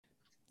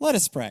Let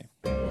us pray.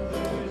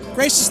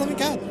 Gracious living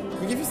God,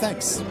 we give you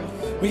thanks.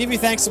 We give you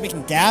thanks that we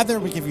can gather.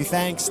 We give you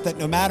thanks that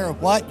no matter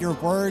what, your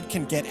word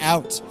can get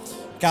out.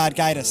 God,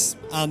 guide us,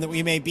 that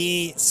we may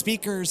be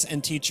speakers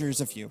and teachers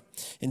of you.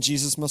 In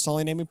Jesus' most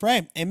holy name we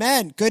pray.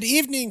 Amen. Good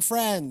evening,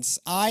 friends.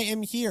 I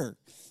am here.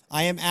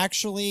 I am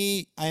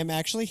actually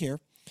here.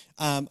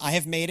 I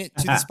have made it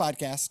to this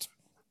podcast.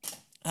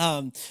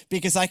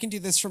 Because I can do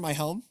this from my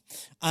home,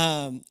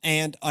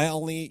 and I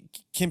only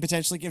can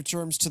potentially give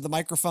germs to the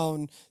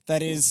microphone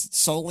that is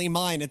solely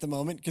mine at the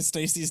moment because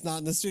Stacy's not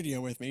in the studio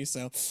with me.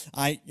 So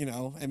I'm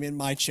in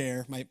my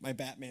chair, my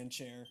Batman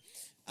chair.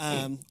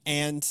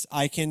 And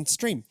I can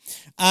stream.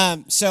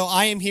 So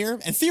I am here,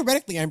 and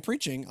theoretically, I'm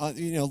preaching.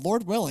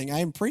 Lord willing, I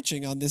am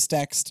preaching on this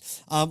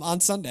text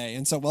on Sunday.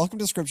 And so, welcome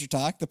to Scripture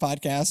Talk, the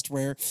podcast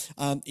where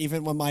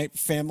even when my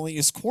family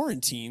is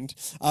quarantined,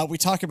 we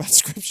talk about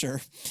Scripture.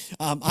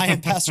 I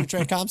am Pastor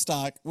Trey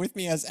Comstock. With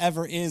me, as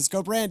ever, is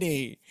Go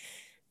Brandy.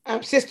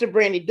 I'm Sister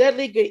Brandy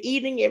Dudley. Good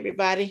evening,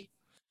 everybody.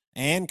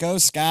 And Go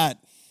Scott.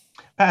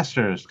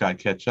 Pastor Scott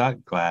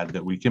Ketchuk. Glad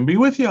that we can be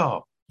with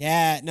y'all.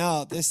 Yeah,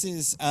 no, this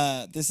is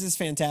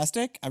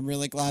fantastic. I'm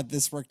really glad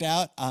this worked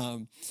out.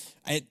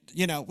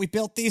 We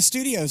built these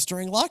studios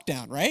during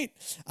lockdown, right?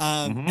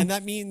 And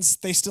that means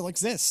they still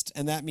exist.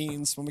 And that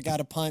means when we got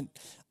to punt,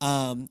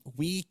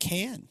 we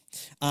can.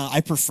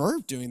 I prefer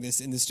doing this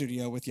in the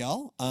studio with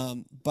y'all,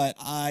 but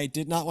I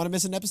did not want to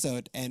miss an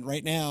episode. And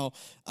right now,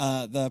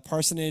 the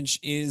parsonage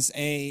is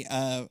a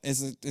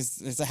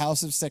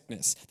house of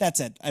sickness. That's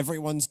it.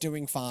 Everyone's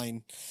doing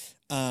fine.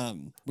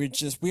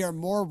 We are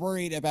more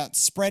worried about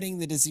spreading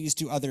the disease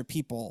to other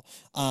people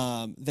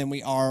than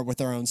we are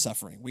with our own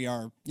suffering. We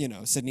are,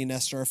 Sydney and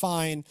Esther are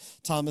fine.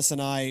 Thomas and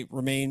I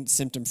remain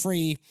symptom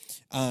free,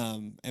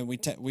 and we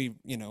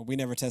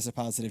never tested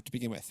positive to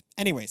begin with.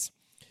 Anyways,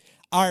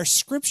 our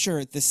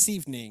scripture this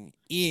evening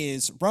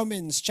is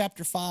Romans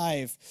chapter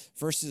 5,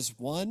 verses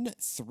 1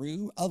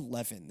 through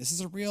 11. This is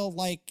a real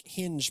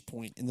hinge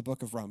point in the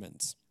book of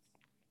Romans.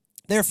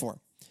 Therefore,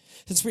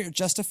 since we are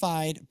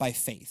justified by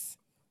faith,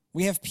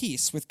 we have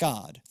peace with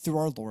God through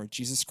our Lord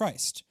Jesus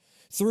Christ,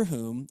 through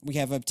whom we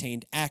have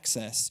obtained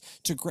access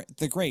to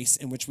the grace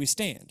in which we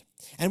stand.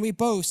 And we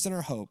boast in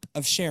our hope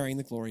of sharing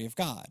the glory of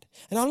God.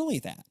 And not only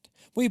that,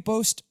 we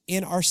boast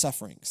in our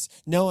sufferings,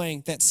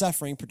 knowing that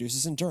suffering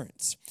produces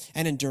endurance,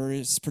 and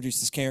endurance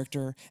produces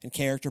character, and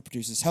character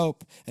produces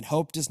hope, and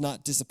hope does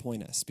not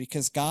disappoint us,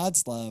 because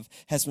God's love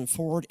has been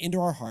poured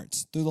into our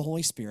hearts through the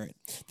Holy Spirit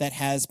that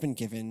has been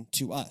given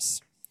to us.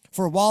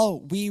 For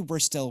while we were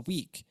still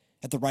weak,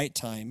 at the right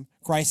time,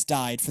 Christ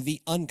died for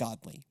the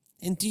ungodly.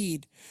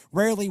 Indeed,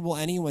 rarely will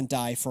anyone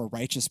die for a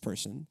righteous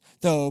person,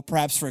 though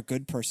perhaps for a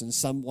good person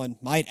someone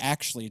might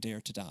actually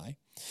dare to die.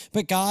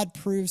 But God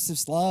proves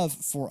his love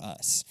for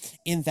us,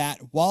 in that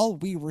while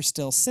we were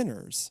still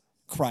sinners,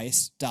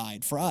 Christ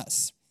died for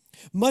us.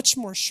 Much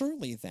more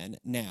surely then,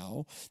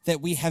 now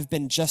that we have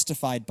been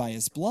justified by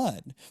his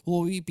blood,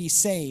 will we be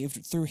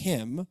saved through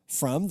him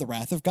from the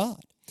wrath of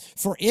God.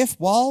 For if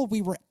while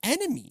we were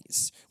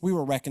enemies, we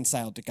were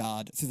reconciled to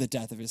God through the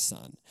death of his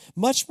Son,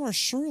 much more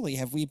surely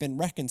have we been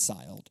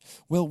reconciled,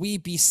 will we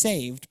be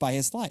saved by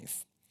his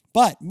life.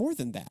 But more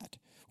than that,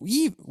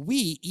 we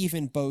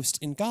even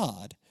boast in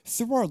God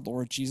through our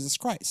Lord Jesus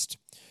Christ,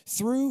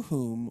 through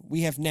whom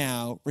we have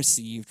now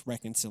received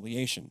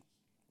reconciliation.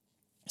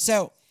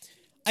 So,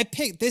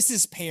 this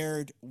is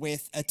paired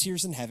with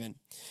Tears in Heaven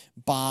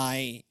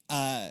by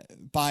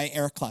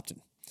Eric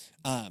Clapton.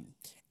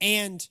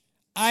 And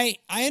I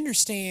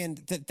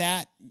understand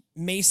that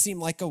may seem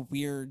like a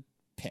weird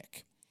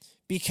pick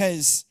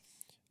because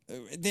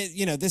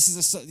this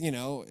is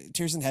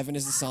Tears in Heaven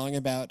is a song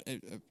about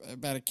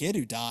a kid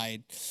who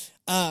died.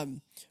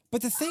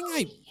 But the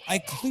thing I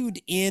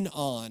clued in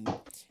on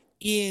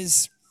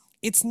is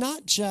it's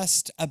not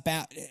just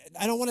about,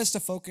 I don't want us to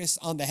focus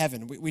on the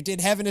heaven. We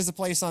did Heaven is a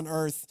Place on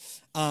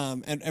Earth,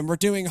 and we're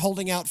doing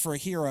Holding Out for a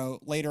Hero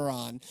later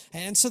on.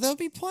 And so there'll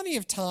be plenty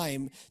of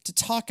time to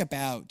talk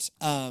about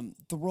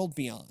the world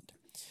beyond.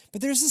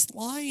 But there's this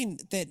line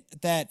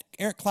that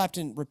Eric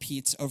Clapton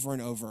repeats over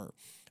and over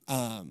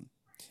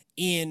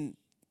in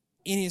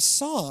his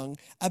song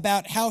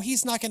about how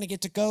he's not going to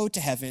get to go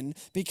to heaven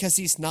because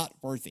he's not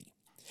worthy.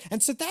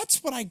 And so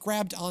that's what I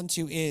grabbed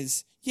onto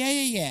is,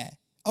 yeah.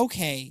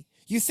 Okay.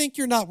 You think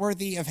you're not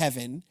worthy of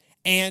heaven,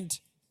 and,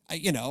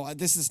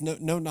 this is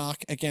no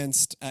knock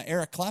against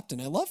Eric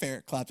Clapton. I love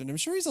Eric Clapton. I'm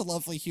sure he's a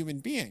lovely human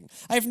being.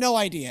 I have no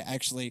idea,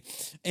 actually,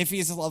 if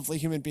he's a lovely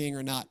human being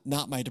or not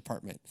my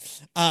department.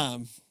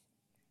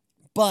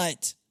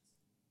 But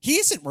he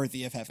isn't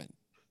worthy of heaven.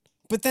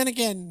 But then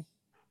again,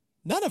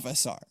 none of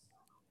us are.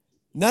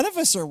 None of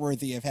us are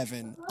worthy of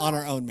heaven on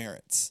our own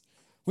merits.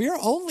 We are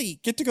only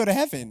get to go to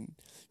heaven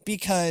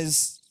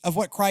because of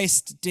what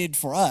Christ did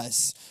for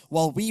us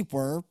while we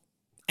were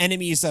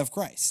enemies of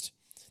Christ.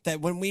 That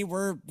when we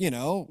were,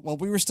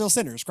 we were still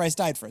sinners, Christ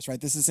died for us,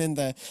 right? This is in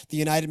the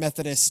United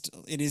Methodist,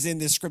 it is in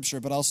this scripture,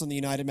 but also in the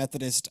United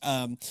Methodist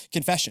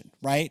confession,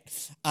 right?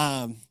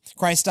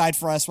 Christ died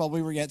for us while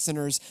we were yet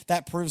sinners.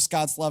 That proves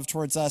God's love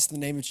towards us. In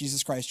the name of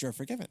Jesus Christ, you're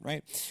forgiven,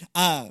 right?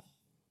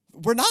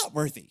 We're not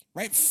worthy,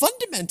 right?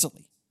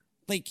 Fundamentally,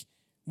 like,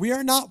 we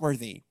are not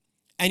worthy.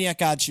 And yet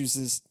God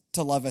chooses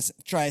to love us.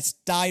 Christ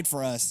died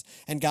for us,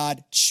 and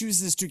God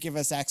chooses to give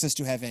us access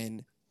to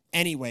heaven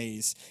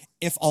anyways,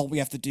 if all we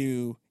have to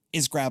do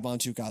is grab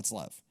onto God's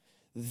love.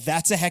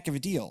 That's a heck of a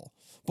deal.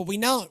 But we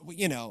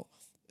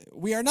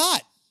are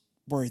not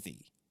worthy,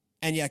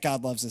 and yet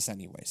God loves us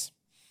anyways.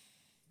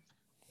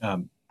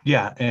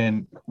 Yeah,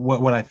 and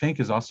what I think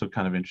is also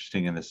kind of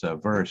interesting in this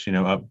verse,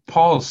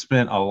 Paul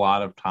spent a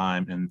lot of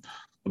time in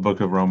the book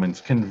of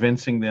Romans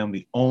convincing them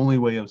the only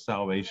way of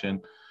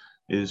salvation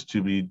is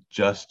to be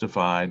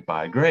justified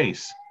by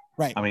grace.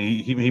 Right. I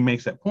mean, he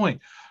makes that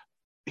point.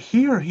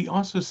 Here, he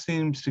also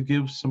seems to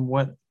give some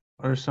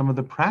of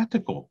the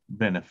practical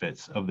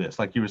benefits of this.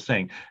 Like you were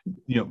saying,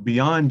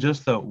 beyond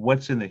just the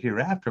what's in the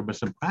hereafter, but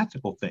some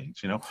practical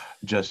things,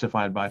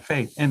 justified by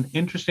faith. And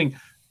interesting,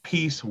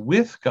 peace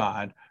with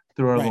God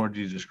through our Lord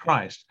Jesus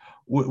Christ,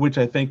 which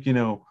I think,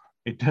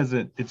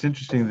 it's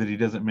interesting that he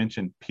doesn't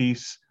mention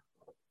peace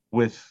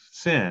with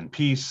sin,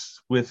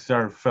 peace with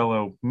our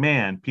fellow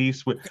man,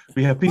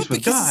 we have peace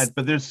with God,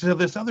 but there's still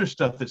this other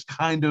stuff that's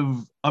kind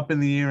of up in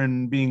the air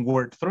and being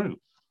worked through.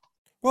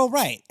 Well,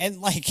 right. And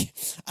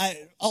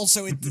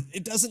also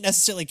it doesn't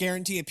necessarily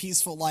guarantee a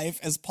peaceful life,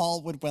 as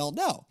Paul would well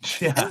know.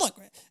 Yeah. And look,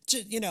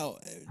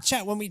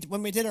 chat, when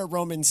we did our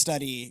Roman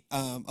study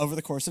over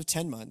the course of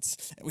 10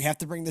 months, we have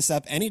to bring this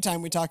up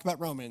anytime we talk about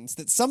Romans,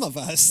 that some of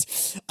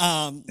us,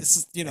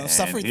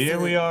 suffered here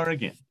through, we are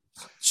again.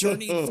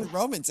 journey through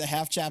Romans a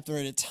half chapter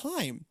at a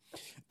time.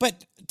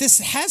 But this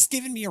has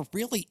given me a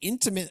really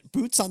intimate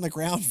boots on the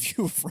ground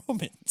view of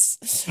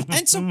Romans.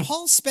 And so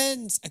Paul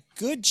spends a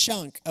good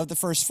chunk of the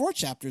first 4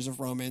 chapters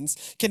of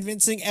Romans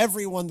convincing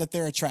everyone that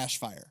they're a trash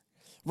fire.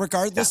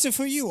 Regardless of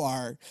who you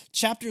are,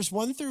 chapters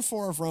 1 through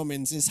 4 of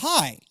Romans is,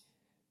 hi,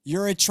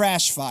 you're a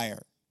trash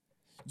fire.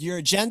 You're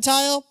a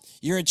Gentile,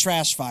 you're a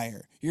trash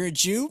fire. You're a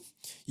Jew,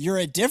 you're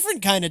a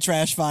different kind of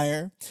trash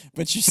fire,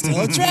 but you're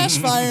still a trash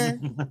fire.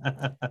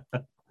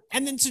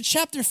 And then so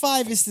chapter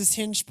 5 is this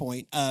hinge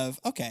point of,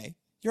 okay,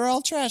 you're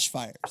all trash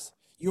fires.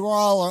 You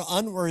all are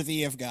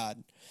unworthy of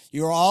God.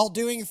 You're all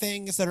doing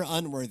things that are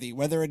unworthy,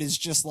 whether it is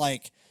just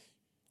like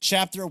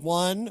chapter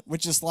 1,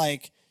 which is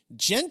like,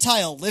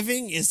 Gentile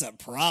living is a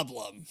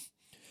problem.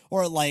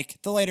 Or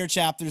like the later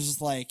chapters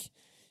is like,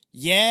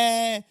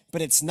 yeah,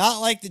 but it's not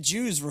like the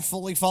Jews were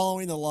fully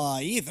following the law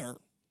either,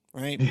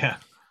 right? Yeah.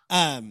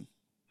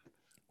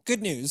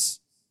 Good news.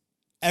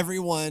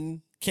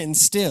 Everyone can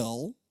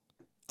still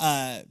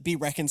be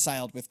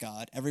reconciled with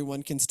God.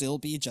 Everyone can still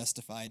be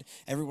justified.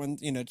 Everyone,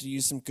 to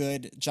use some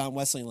good John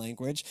Wesley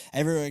language,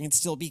 everyone can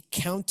still be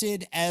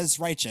counted as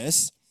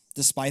righteous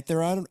despite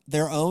their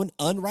own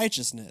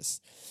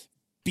unrighteousness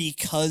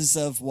because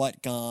of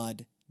what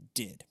God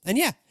did.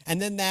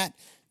 And then that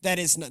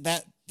is not,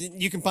 that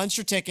you can punch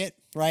your ticket,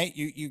 right?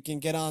 You can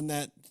get on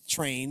that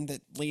train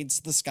that leads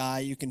to the sky.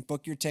 You can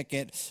book your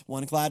ticket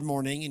one glad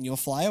morning and you'll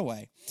fly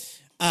away.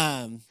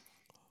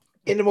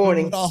 In the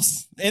morning.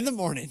 In the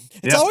morning.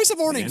 It's always a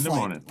morning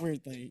flight.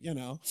 Weirdly,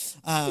 Europe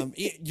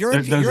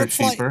flight,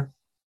 cheaper.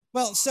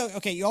 Well, so,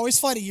 okay, you always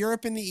fly to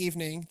Europe in the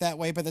evening. That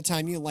way, by the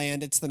time you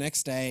land, it's the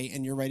next day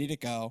and you're ready to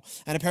go.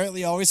 And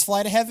apparently you always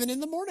fly to heaven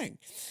in the morning.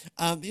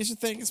 These are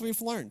things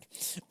we've learned.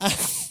 But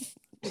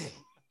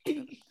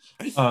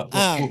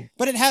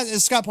it has,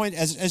 as Scott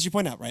as you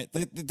point out, right?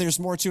 There's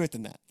more to it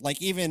than that.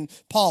 Like even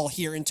Paul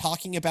here in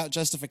talking about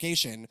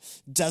justification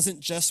doesn't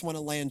just want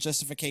to land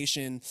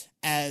justification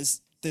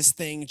as this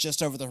thing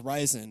just over the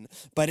horizon,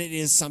 but it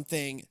is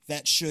something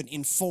that should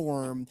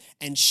inform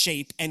and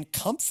shape and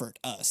comfort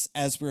us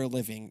as we're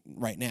living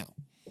right now.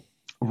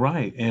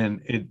 Right. And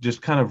it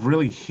just kind of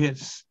really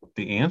hits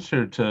the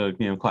answer to,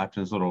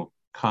 Clapton's little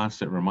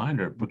constant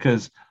reminder,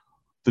 because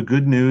the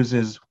good news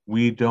is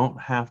we don't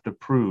have to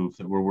prove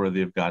that we're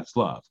worthy of God's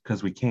love,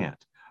 because we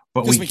can't,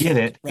 but we get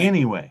it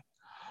anyway.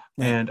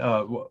 Right. And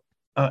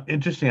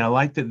interesting. I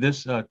like that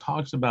this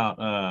talks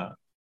about,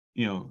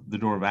 the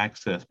door of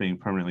access being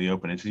permanently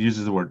open. It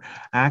uses the word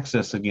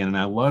access again. And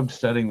I loved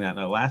studying that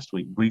last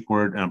week. Greek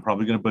word, and I'm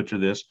probably going to butcher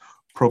this,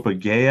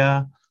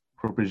 propageia.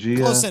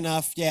 Close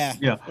enough. Yeah.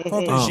 Yeah.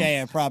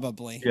 Propageia,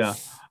 probably. Yeah.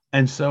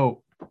 And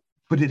so,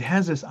 but it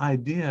has this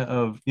idea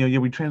of,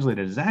 we translate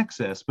it as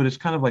access, but it's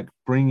kind of like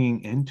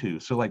bringing into.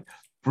 So like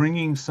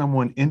bringing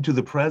someone into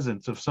the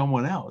presence of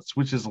someone else,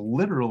 which is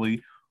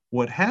literally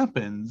what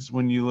happens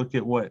when you look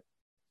at what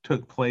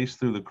took place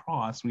through the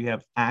cross. We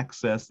have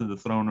access to the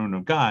throne room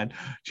of God.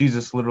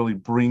 Jesus literally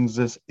brings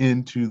us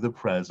into the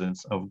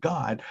presence of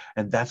God.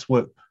 And that's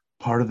what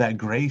part of that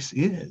grace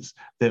is,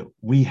 that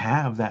we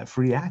have that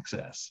free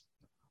access.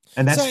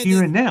 And that's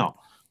here and now.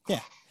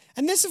 Yeah.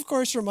 And this, of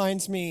course,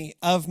 reminds me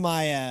of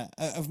my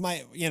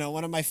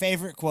one of my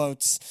favorite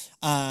quotes.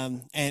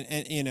 And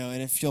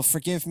if you'll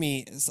forgive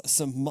me,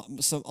 some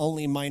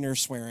only minor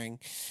swearing,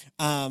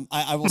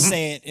 I will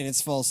say it in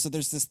its full. So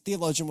there's this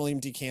theologian William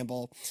D.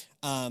 Campbell,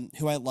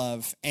 who I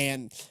love,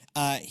 and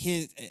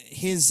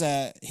he's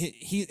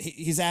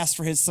asked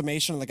for his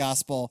summation of the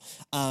gospel,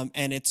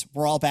 and it's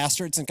we're all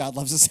bastards and God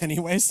loves us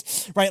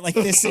anyways, right? Like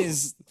this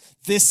is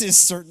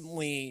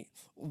certainly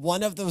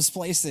one of those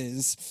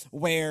places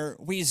where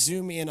we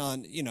zoom in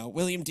on,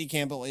 William D.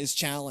 Campbell is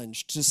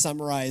challenged to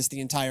summarize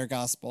the entire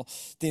gospel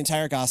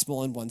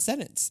in one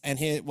sentence. And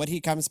what he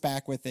comes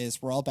back with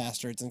is we're all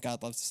bastards and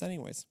God loves us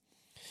anyways.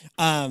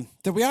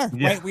 That we are,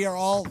 right? We are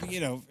all,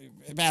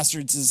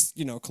 bastards is,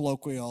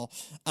 colloquial,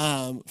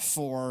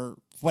 for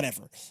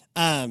whatever,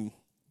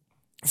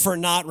 for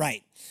not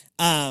right.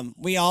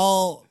 We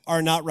all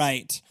are not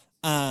right.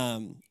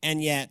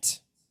 And yet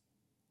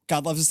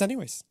God loves us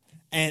anyways.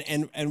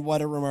 And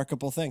what a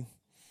remarkable thing.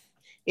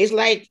 It's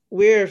like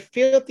we're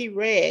filthy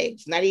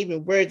rags, not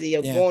even worthy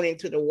of going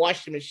into the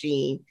washing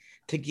machine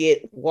to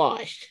get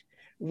washed.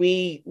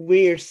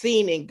 We're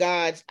seen in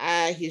God's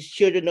eye, his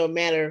children, no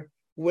matter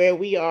where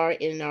we are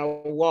in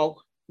our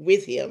walk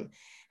with him.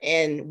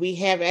 And we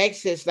have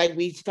access, like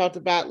we talked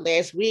about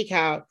last week,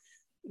 how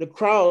the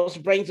cross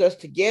brings us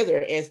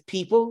together as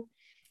people.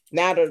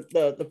 Now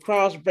the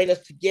cross brings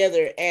us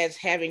together as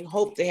having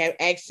hope to have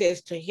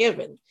access to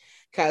heaven.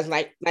 Because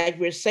like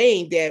we're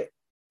saying that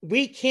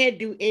we can't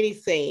do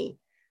anything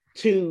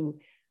to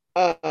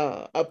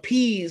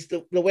appease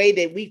the way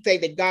that we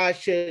think that God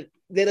should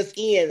let us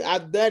in.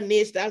 I've done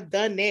this, I've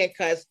done that,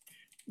 because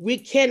we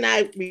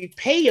cannot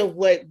repay of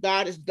what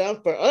God has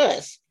done for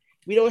us.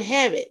 We don't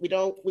have it.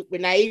 We're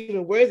not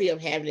even worthy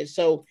of having it.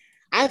 So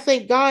I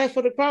thank God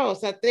for the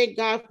cross. I thank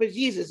God for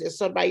Jesus. As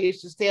somebody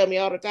used to tell me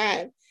all the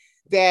time,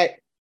 that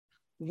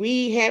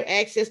we have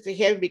access to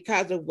heaven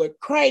because of what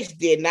Christ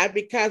did, not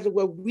because of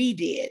what we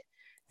did.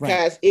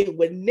 Because it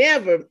would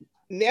never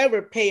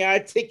pay our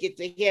ticket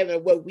to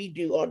heaven what we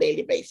do on a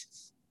daily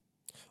basis.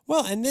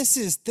 Well, and this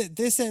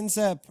ends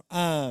up,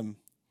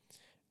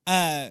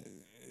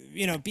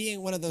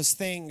 being one of those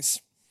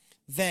things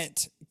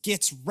that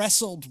gets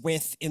wrestled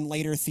with in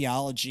later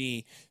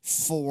theology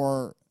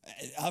for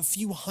a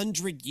few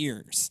hundred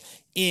years.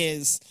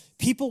 Is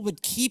people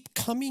would keep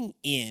coming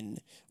in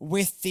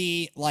with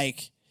the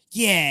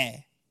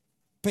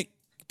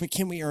but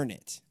can we earn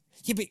it?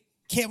 Yeah, but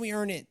can't we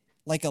earn it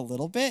like a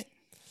little bit?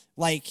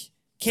 Like,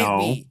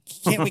 can't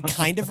we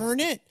kind of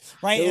earn it?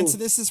 Right. Ooh. And so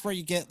this is where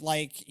you get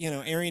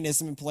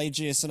Arianism and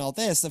Pelagius and all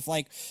this of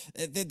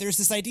there's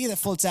this idea that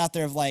floats out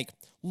there of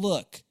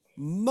look,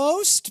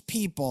 most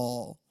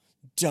people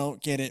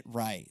don't get it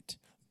right,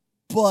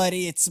 but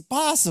it's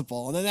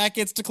possible. And then that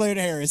gets declared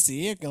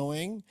heresy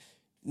going,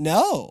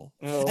 no.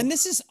 Oh. And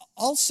this is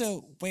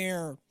also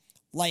where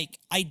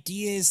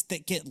ideas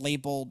that get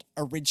labeled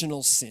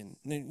original sin.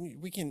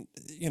 We can,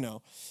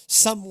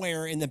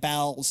 somewhere in the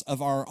bowels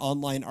of our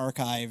online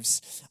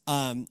archives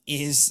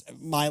is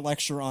my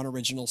lecture on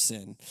original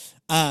sin.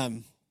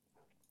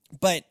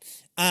 But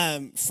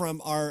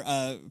from our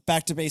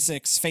Back to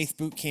Basics Faith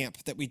Boot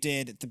Camp that we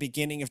did at the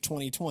beginning of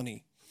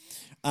 2020,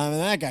 and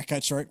that got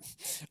cut short.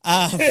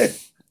 But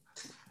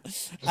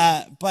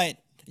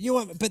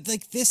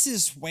this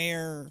is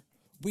where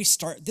we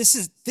start. This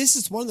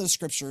is one of those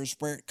scriptures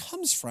where it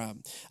comes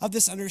from, of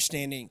this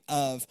understanding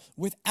of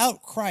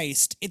without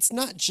Christ, it's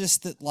not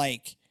just that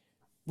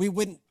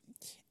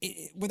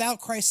without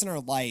Christ in our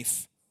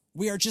life,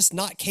 we are just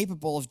not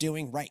capable of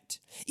doing right.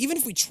 Even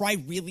if we try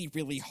really,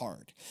 really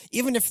hard,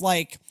 even if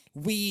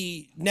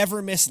we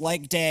never miss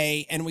leg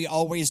day and we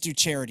always do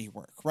charity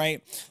work,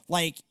 right?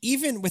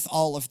 Even with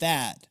all of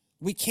that,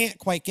 we can't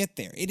quite get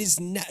there. It is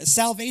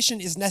salvation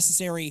is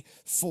necessary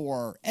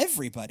for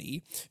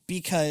everybody,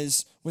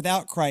 because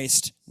without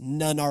Christ,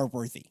 none are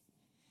worthy.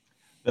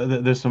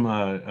 There's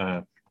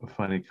some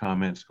funny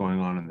comments going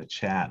on in the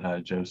chat.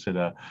 Joe said,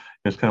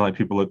 it's kind of like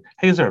people look,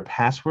 hey, is there a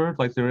password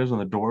like there is on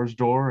the Dwarves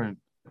door and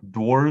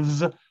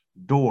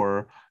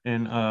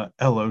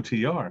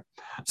LOTR?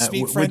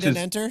 Speak friend and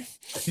enter?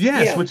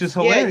 Yes, which is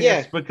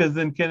hilarious because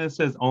then Kenneth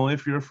says, only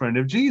if you're a friend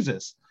of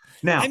Jesus.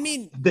 Now,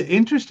 the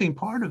interesting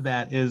part of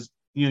that is,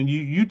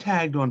 you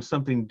tagged on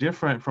something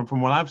different from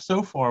what I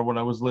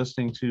was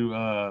listening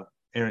to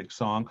Eric's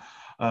song.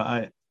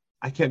 I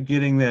kept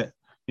getting that,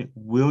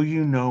 will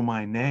you know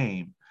my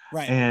name?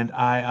 Right. And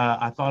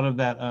I thought of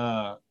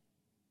that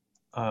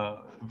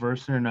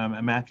verse in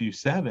Matthew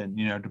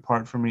 7,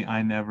 depart from me,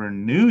 I never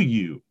knew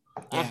you.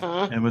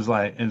 Uh-huh. And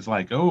it's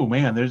like, oh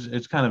man,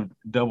 it's kind of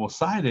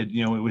double-sided,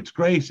 it's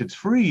grace, it's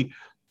free.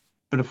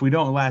 But if we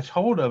don't latch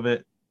hold of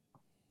it,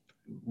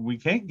 we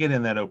can't get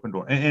in that open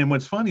door. And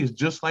what's funny is,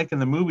 just like in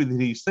the movie that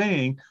he's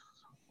saying,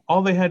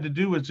 all they had to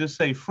do was just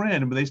say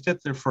friend, but they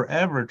sat there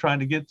forever trying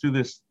to get through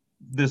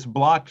this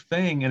blocked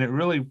thing, and it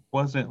really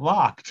wasn't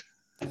locked.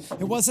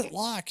 It wasn't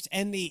locked,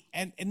 and the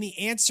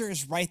answer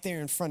is right there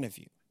in front of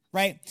you,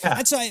 right? Yeah.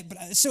 And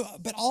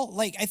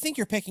I think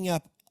you're picking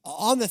up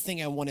on the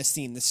thing I want to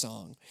see in the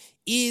song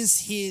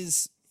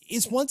is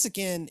is once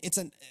again,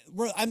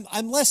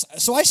 I'm less,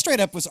 so I straight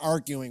up was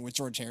arguing with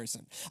George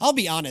Harrison. I'll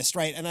be honest,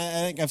 right? And I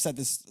think I've said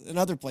this in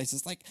other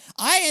places. Like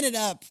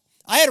I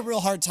had a real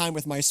hard time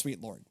with My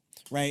Sweet Lord,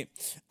 right?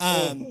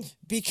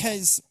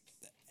 Because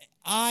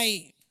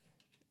we're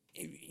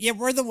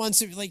the ones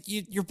who like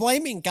you're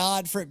blaming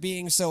God for it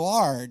being so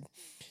hard.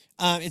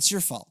 It's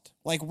your fault.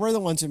 Like we're the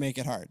ones who make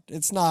it hard.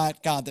 It's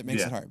not God that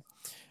makes it hard.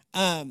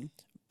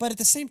 But at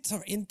the same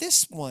time, in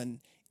this one,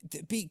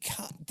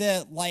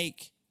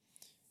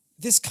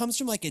 this comes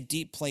from like a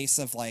deep place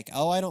of like,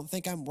 oh, I don't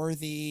think I'm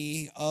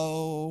worthy.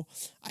 Oh,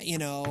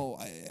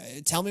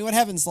 tell me what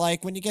heaven's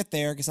like when you get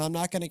there, because I'm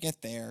not going to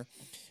get there.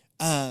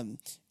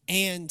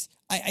 And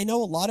I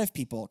know a lot of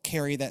people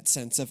carry that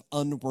sense of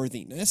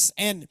unworthiness,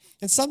 and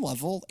at some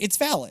level, it's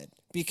valid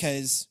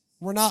because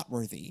we're not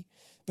worthy.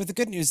 But the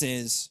good news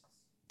is,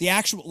 the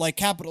actual, like,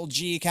 capital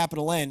G,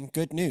 capital N,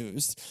 good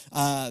news,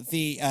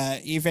 the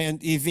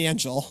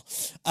evangel,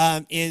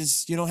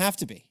 is you don't have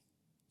to be.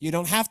 You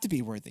don't have to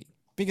be worthy,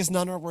 because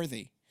none are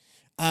worthy.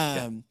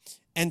 And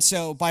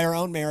so by our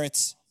own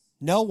merits,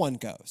 no one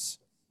goes.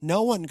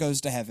 No one goes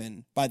to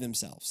heaven by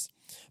themselves.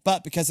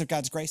 But because of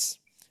God's grace,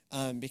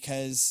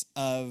 because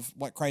of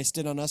what Christ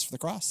did on us for the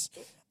cross,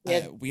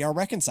 we are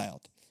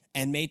reconciled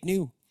and made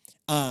new.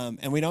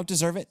 And we don't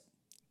deserve it.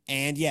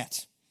 And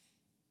yet,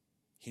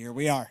 here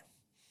we are.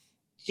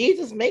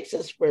 Jesus makes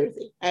us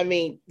worthy. I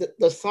mean,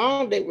 the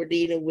song that we're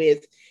dealing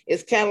with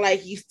is kind of like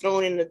he's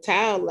thrown in the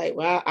towel, like,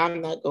 well,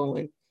 I'm not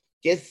going.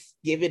 Just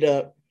give it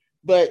up.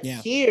 But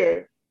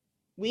here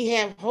we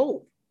have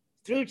hope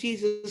through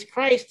Jesus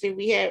Christ, and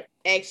we have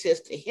access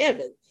to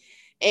heaven.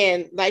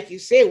 And like you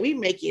said, we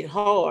make it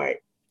hard.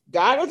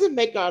 God doesn't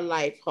make our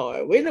life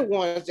hard. We're the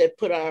ones that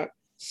put our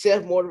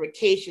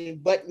self-mortification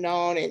button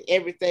on and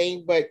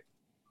everything, but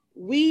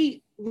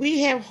we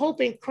have hope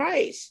in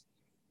Christ.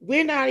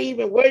 We're not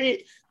even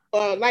worried.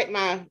 Like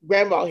my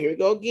grandma, here we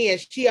go again.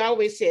 She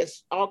always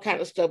says all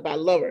kind of stuff. I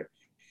love her.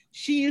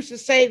 She used to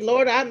say,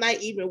 Lord, I'm not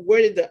even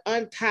worthy to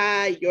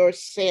untie your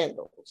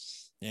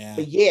sandals. Yeah.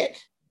 But yet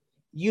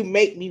you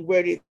make me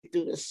worthy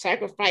through the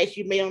sacrifice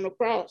you made on the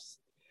cross.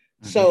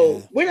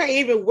 So we're not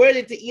even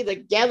worthy to either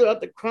gather up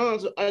the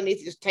crumbs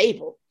underneath his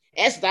table.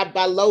 That's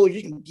about low as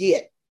you can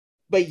get.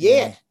 But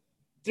yet,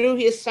 through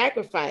his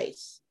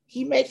sacrifice,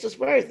 he makes us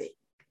worthy.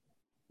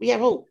 We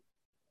have hope.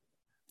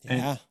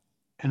 Yeah.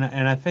 And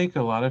I think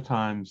a lot of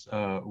times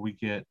we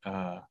get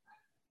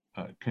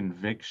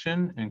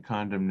conviction and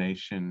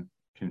condemnation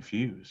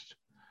confused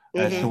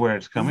as to where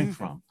it's coming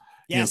from.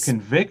 Yes.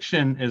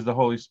 Conviction is the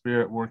Holy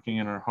Spirit working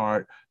in our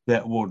heart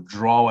that will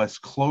draw us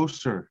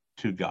closer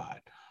to God.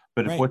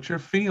 But if what you're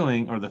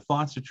feeling or the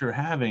thoughts that you're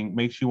having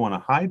makes you want to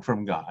hide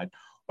from God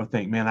or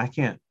think, man, I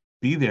can't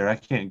be there, I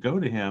can't go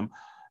to him,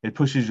 it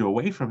pushes you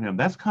away from him.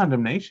 That's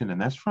condemnation,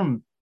 and that's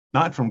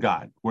not from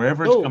God.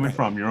 Wherever it's coming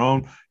from, your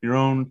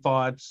own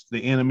thoughts,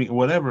 the enemy,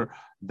 whatever,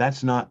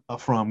 that's not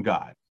from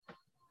God.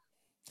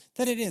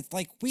 That it is.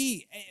 Like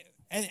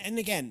and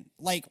again,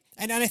 like,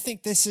 and I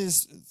think this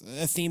is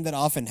a theme that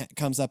often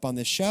comes up on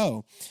this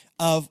show,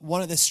 of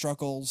one of the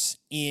struggles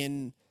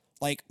in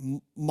like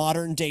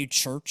modern day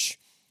church,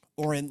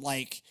 or in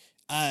like,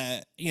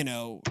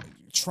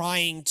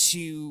 trying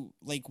to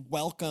like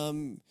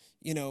welcome,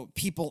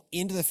 people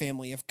into the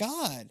family of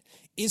God,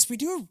 is we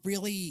do a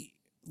really,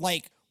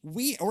 like,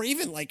 or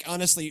even like,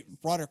 honestly,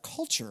 broader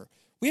culture,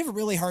 we have a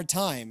really hard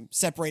time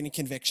separating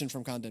conviction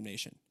from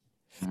condemnation.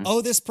 Mm-hmm.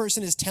 Oh, this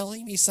person is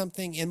telling me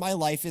something in my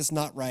life is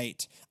not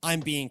right,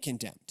 I'm being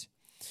condemned.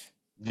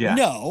 Yeah.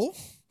 No,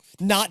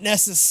 not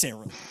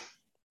necessarily.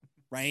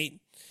 Right?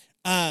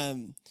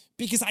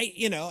 Because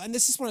and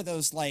this is one of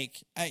those,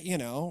 like, I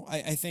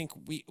think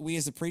we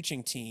as a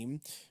preaching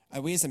team,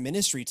 we as a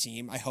ministry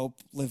team, I hope,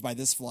 live by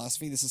this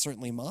philosophy. This is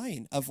certainly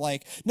mine, of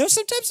like, no,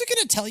 sometimes I'm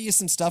going to tell you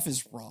some stuff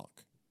is wrong.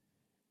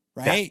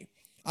 Right? Yeah.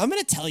 I'm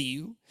going to tell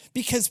you,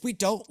 because we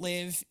don't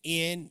live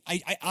in,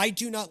 I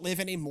do not live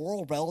in a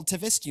moral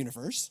relativist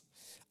universe.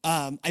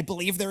 I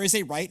believe there is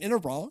a right and a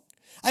wrong.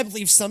 I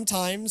believe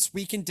sometimes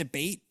we can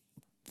debate.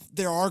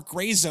 There are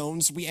gray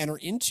zones we enter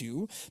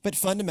into, but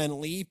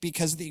fundamentally,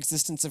 because of the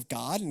existence of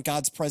God and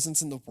God's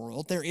presence in the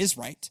world, there is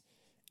right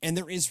and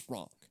there is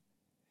wrong.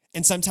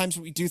 And sometimes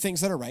we do things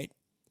that are right,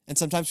 and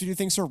sometimes we do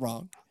things that are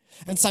wrong.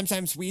 And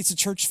sometimes we as a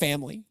church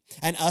family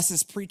and us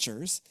as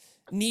preachers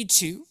need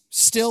to,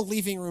 still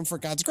leaving room for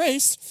God's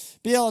grace,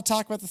 be able to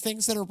talk about the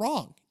things that are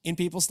wrong in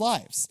people's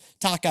lives.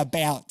 Talk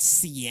about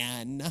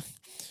sin,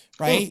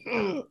 right?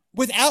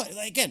 Without,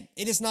 again,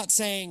 it is not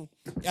saying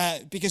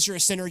because you're a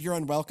sinner, you're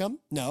unwelcome.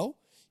 No.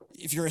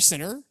 If you're a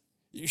sinner,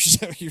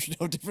 you're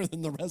no different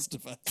than the rest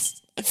of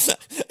us.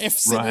 If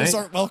sinners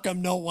aren't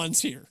welcome, no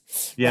one's here.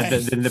 Yeah,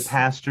 right? Then the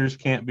pastors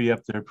can't be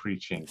up there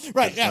preaching.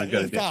 Right, yeah,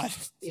 good God.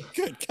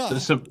 Good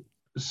God.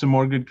 Some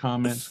more good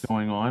comments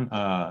going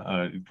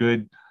on.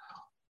 Good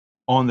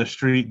on the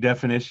street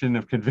definition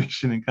of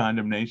conviction and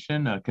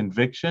condemnation.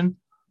 Conviction,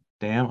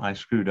 damn, I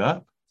screwed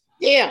up.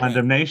 Yeah.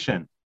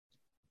 Condemnation,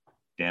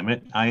 damn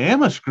it, I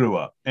am a screw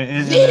up.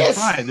 And that's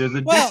right. There's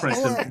a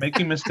difference of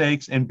making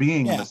mistakes and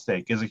being a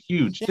mistake is a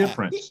huge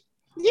difference.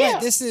 Right. Yeah.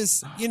 This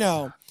is,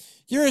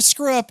 you're a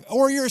screw up,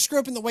 or you're a screw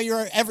up in the way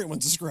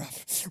everyone's a screw up,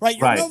 right?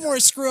 You're Right. no more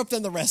a screw up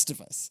than the rest of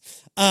us.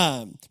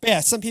 But yeah,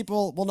 some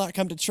people will not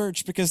come to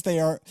church because they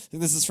are.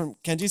 This is from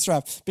Ken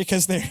Strap,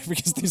 because they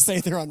say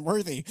they're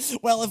unworthy.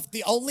 Well, if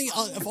only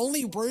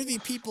worthy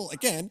people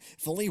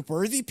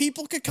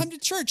could come to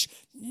church,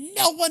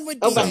 no one would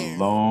Oh, be It's a but there.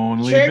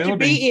 lonely church would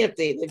building. be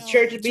empty. The No,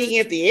 church would be church would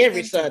empty be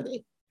every empty.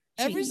 Sunday.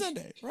 Every Jeez.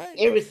 Sunday, right?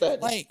 Every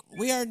Sunday. Like,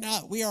 we are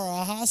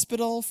a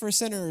hospital for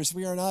sinners.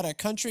 We are not a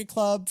country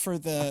club for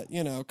the,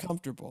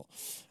 comfortable.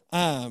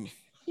 Yeah,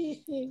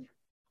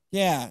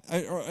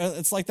 or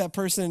it's like that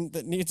person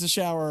that needs a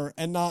shower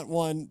and not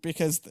one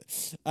because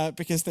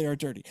they are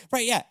dirty.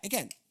 Right, yeah.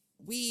 Again,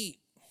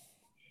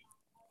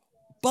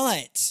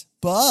 but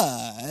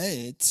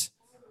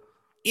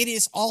it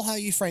is all how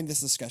you frame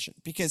this discussion,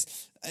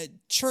 because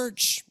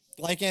church,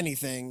 like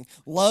anything,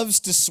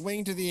 loves to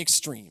swing to the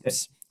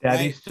extremes.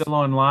 Daddy's right? still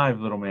on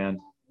live, little man.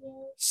 I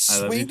love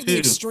you Swing to the too.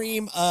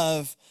 extreme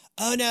of,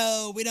 oh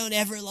no, we don't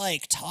ever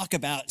talk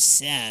about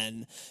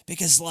sin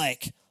because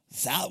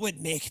that would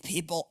make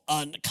people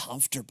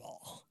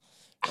uncomfortable,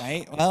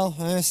 right? Well,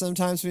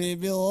 sometimes we need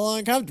to be a little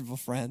uncomfortable,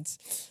 friends.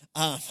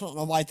 I don't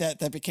know why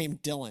that became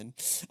Dylan,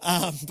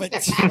 but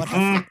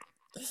whatever.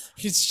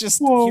 He's just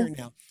here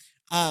now.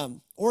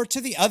 Or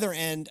to the other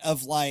end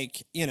of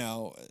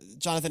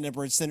Jonathan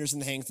Edwards, sinners in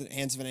the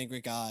hands of an angry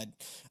God.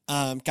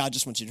 God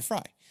just wants you to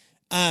fry.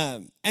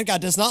 And God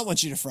does not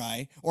want you to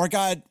fry, or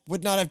God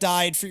would not have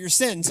died for your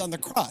sins on the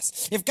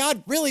cross. If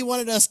God really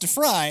wanted us to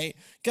fry,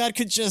 God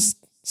could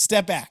just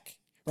step back,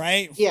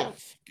 right? Yeah.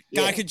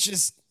 God could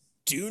just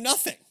do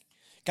nothing.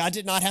 God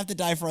did not have to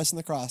die for us on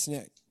the cross, and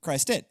yet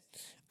Christ did.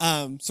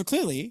 So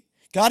clearly,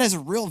 God has a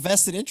real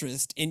vested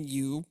interest in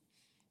you,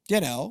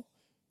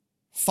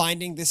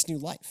 finding this new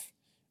life.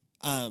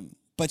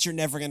 But you're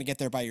never going to get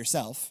there by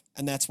yourself,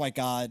 and that's why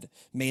God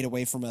made a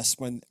way for us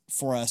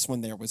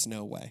when there was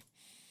no way.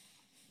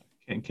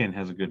 Ken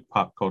has a good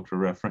pop culture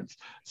reference.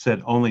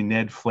 Said only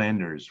Ned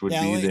Flanders would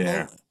be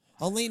there.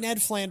 Only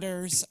Ned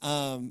Flanders,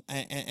 and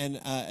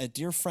a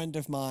dear friend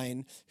of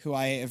mine who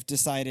I have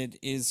decided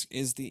is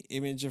the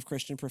image of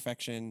Christian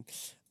perfection.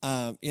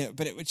 But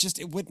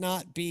it would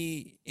not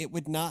be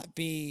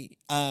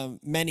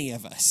many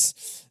of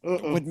us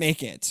would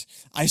make it.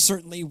 I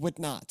certainly would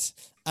not,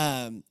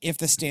 if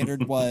the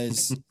standard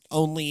was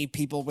only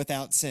people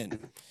without sin.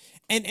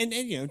 And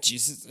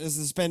Jesus, this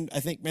has been,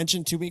 I think,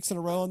 mentioned 2 weeks in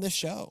a row on this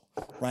show,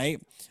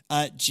 right?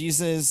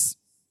 Jesus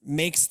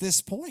makes this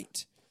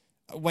point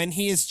when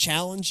he is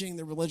challenging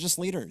the religious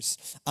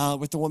leaders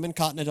with the woman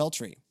caught in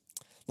adultery.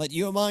 Let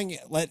he among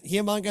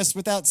us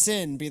without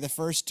sin be the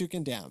first to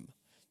condemn.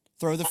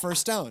 Throw the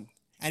first stone.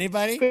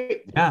 Anybody?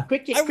 Yeah.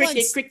 Cricket. So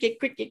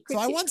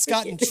I once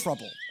got in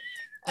trouble.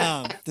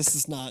 This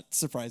is not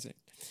surprising.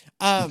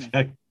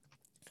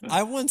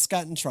 I once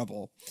got in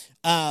trouble,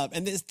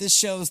 and this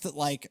shows that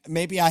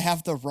maybe I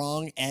have the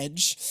wrong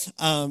edge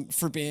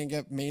for being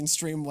a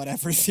mainstream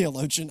whatever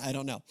theologian. I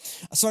don't know.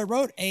 So I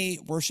wrote a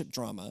worship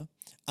drama.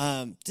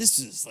 This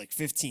was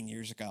 15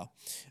 years ago.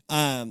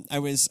 I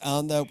was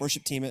on the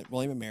worship team at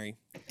William and Mary,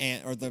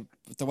 or the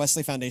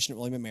Wesley Foundation at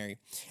William and Mary,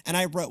 and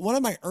I wrote one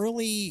of my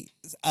early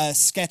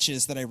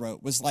sketches that I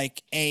wrote was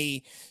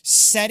a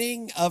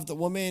setting of the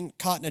woman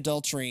caught in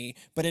adultery,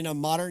 but in a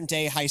modern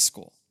day high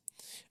school.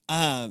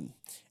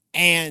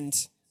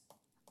 And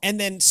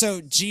then so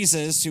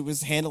Jesus, who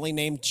was handily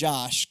named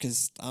Josh,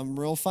 because I'm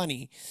real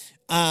funny,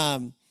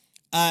 says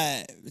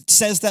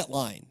that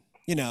line,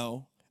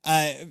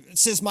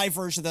 says my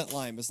version of that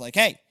line was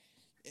hey,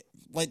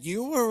 let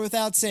you who are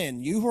without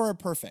sin, you who are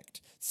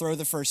perfect, throw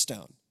the first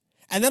stone.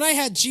 And then I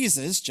had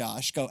Jesus,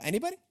 Josh, go,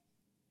 anybody?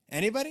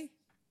 Anybody?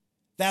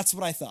 That's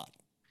what I thought.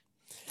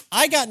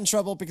 I got in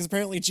trouble because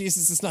apparently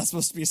Jesus is not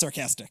supposed to be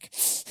sarcastic.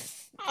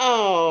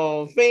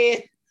 Oh,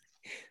 man.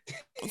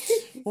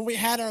 When we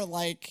had our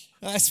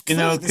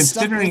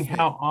considering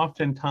how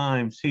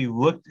oftentimes he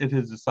looked at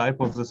his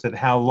disciples and said,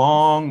 "How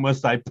long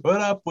must I put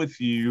up with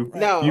you?"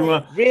 No,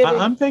 really?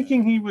 I'm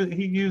thinking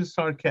he used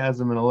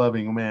sarcasm in a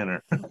loving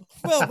manner.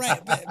 Well, right,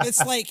 but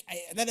it's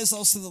that is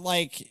also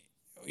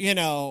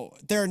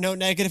there are no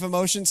negative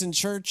emotions in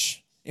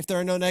church. If there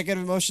are no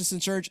negative emotions in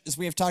church, as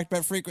we have talked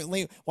about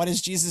frequently, why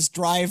does Jesus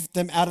drive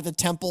them out of the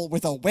temple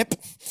with a whip?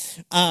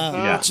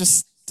 I'm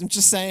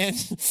just saying,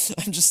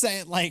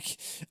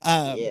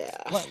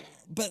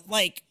 but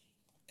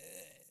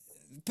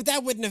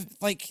that wouldn't have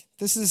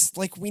this is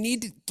we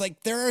need to,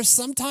 there are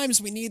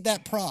sometimes we need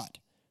that prod,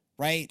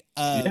 right?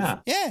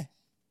 Yeah.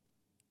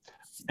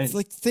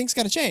 It's things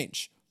got to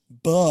change,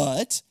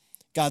 but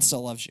God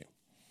still loves you.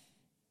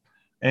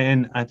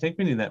 And I think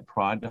we need that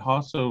prod to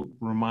also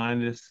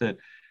remind us that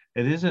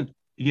it isn't,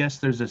 yes,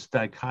 there's this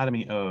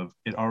dichotomy of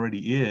it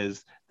already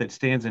is that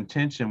stands in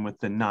tension with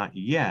the not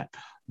yet,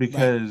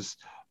 because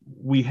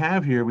we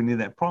need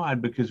that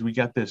pride because we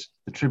got the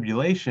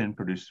tribulation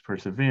produces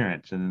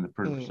perseverance, and then the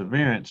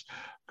perseverance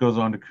goes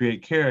on to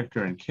create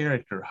character, and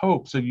character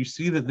hope. So you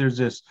see that there's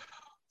this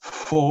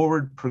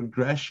forward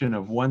progression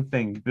of one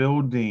thing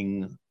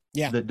building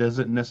Yeah. that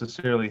doesn't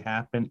necessarily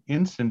happen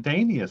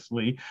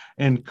instantaneously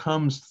and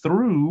comes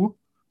through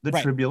the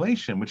Right.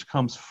 tribulation, which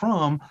comes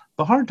from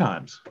the hard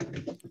times.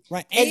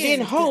 Right. And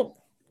then hope.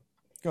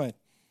 Go ahead.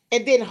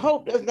 And then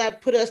hope does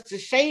not put us to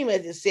shame,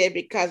 as it said,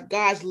 because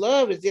God's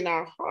love is in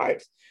our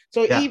hearts.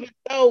 So even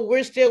though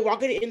we're still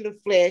walking in the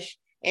flesh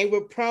and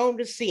we're prone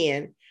to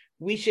sin,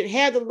 we should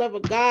have the love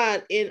of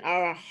God in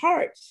our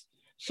hearts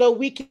so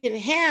we can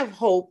have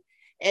hope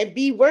and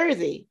be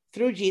worthy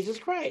through Jesus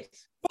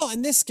Christ. Well,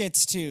 and this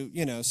gets to,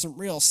 some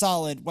real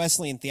solid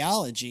Wesleyan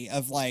theology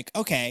of like,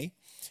 okay,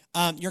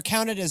 you're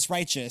counted as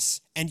righteous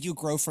and you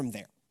grow from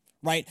there,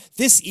 right?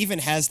 This even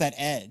has that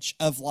edge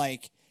of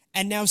like,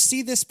 and now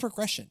see this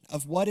progression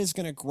of what is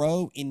going to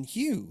grow in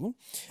you.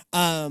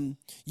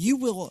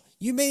 You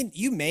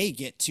may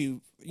get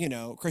to,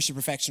 Christian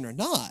perfection or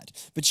not,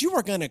 but you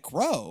are going to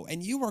grow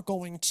and you are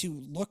going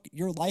to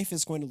your life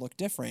is going to look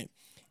different.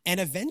 And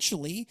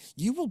eventually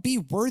you will be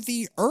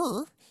worthier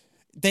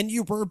than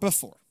you were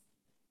before,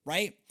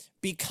 right?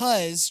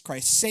 Because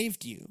Christ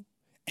saved you.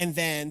 And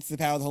then through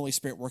the power of the Holy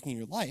Spirit working in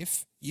your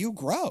life, you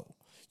grow,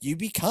 you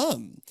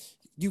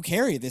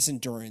carry this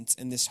endurance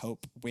and this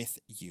hope with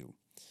you.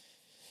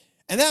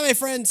 And that, my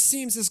friends,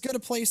 seems as good a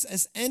place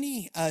as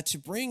any to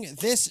bring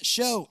this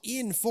show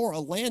in for a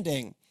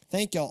landing.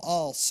 Thank y'all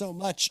all so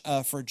much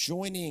for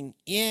joining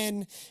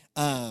in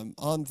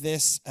on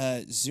this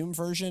Zoom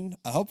version.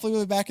 Hopefully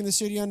we'll be back in the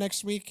studio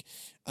next week.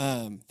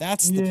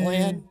 That's the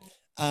plan.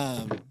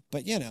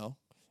 But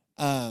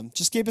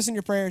just keep us in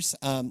your prayers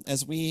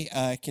as we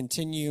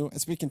continue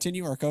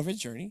our COVID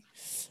journey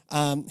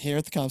here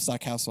at the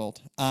Comstock household.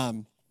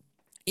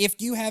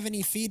 If you have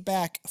any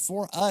feedback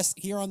for us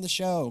here on the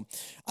show,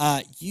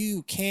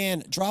 you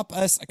can drop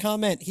us a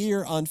comment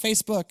here on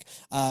Facebook.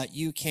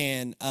 You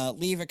can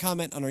leave a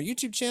comment on our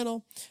YouTube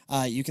channel.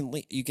 You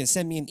can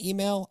send me an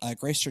email,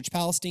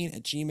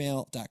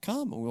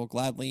 gracechurchpalestine@gmail.com, and we'll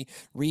gladly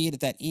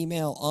read that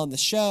email on the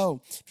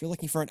show. If you're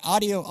looking for an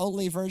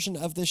audio-only version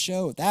of the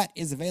show, that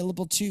is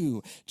available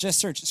too. Just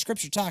search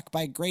Scripture Talk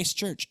by Grace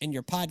Church in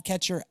your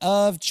podcatcher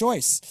of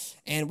choice.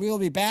 And we will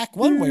be back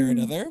one way or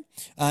another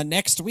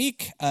next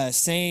week.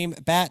 Same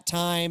bat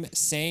time,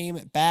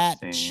 same bat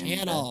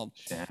channel.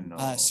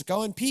 So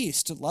go in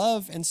peace to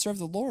love and serve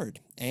the Lord,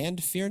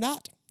 and fear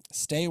not.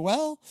 Stay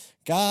well.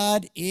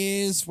 God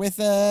is with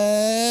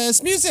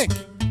us. Music.